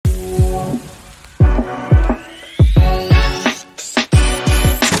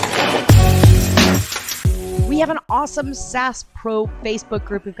have an awesome SaaS Pro Facebook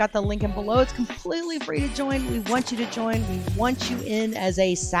group. We've got the link in below. It's completely free to join. We want you to join. We want you in as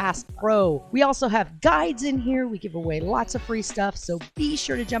a SaaS Pro. We also have guides in here. We give away lots of free stuff. So be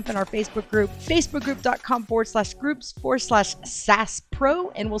sure to jump in our Facebook group, facebookgroup.com/groups/SaaS Pro,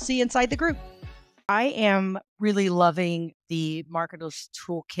 and we'll see you inside the group. I am really loving the Marketers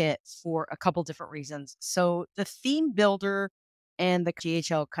Toolkit for a couple different reasons. So the theme builder and the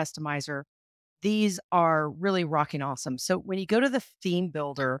GHL customizer, these are really rocking awesome. So when you go to the theme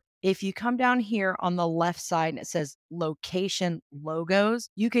builder, if you come down here on the left side and it says location logos,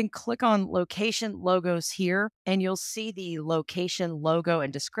 you can click on location logos here and you'll see the location logo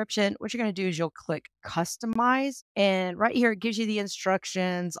and description. What you're going to do is you'll click customize, and right here it gives you the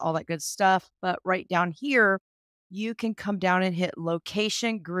instructions, all that good stuff. But right down here, you can come down and hit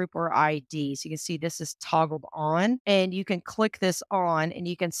location, group, or ID. So you can see this is toggled on, and you can click this on and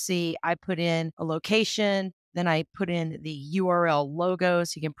you can see I put in a location, then I put in the URL logo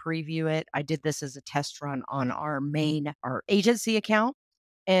so you can preview it. I did this as a test run on our agency account.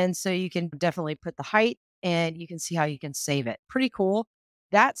 And so you can definitely put the height and you can see how you can save it. Pretty cool.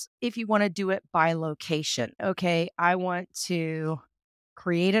 That's if you want to do it by location. Okay, I want to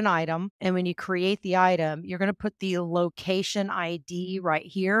create an item. And when you create the item, you're going to put the location ID right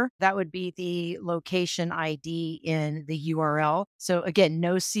here. That would be the location ID in the URL. So again,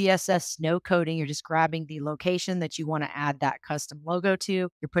 no CSS, no coding. You're just grabbing the location that you want to add that custom logo to.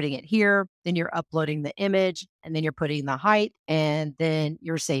 You're putting it here. Then you're uploading the image, and then you're putting the height, and then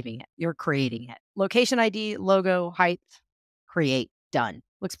you're saving it. You're creating it. Location ID, logo, height, create, done.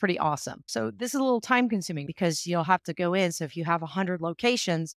 Looks pretty awesome. So this is a little time consuming because you'll have to go in. So if you have 100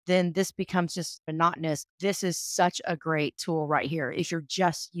 locations, then this becomes just monotonous. This is such a great tool right here if you're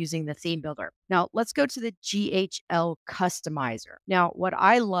just using the theme builder. Now let's go to the GHL customizer. Now what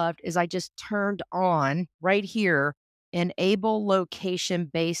I loved is I just turned on right here, enable location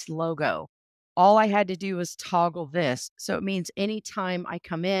based logo. All I had to do was toggle this. So it means anytime I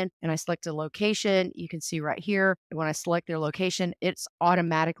come in and I select a location, you can see right here, when I select their location, it's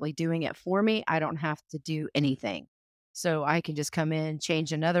automatically doing it for me. I don't have to do anything. So I can just come in,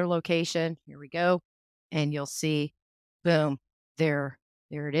 change another location. Here we go. And you'll see, boom, there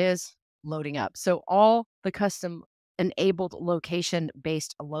it is, loading up. So all the custom enabled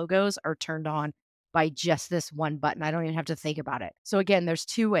location-based logos are turned on by just this one button. I don't even have to think about it. So again, there's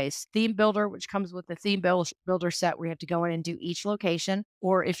two ways. Theme builder, which comes with the theme builder set where you have to go in and do each location.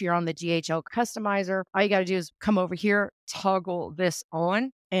 Or if you're on the GHL customizer, all you got to do is come over here, toggle this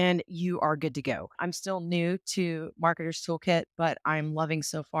on, and you are good to go. I'm still new to Marketers Toolkit, but I'm loving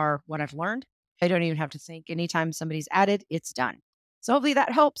so far what I've learned. I don't even have to think. Anytime somebody's added, it's done. So hopefully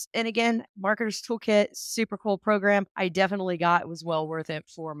that helps. And again, Marketers Toolkit, super cool program. I definitely got, it was well worth it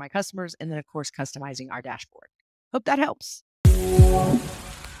for my customers. And then of course, customizing our dashboard. Hope that helps.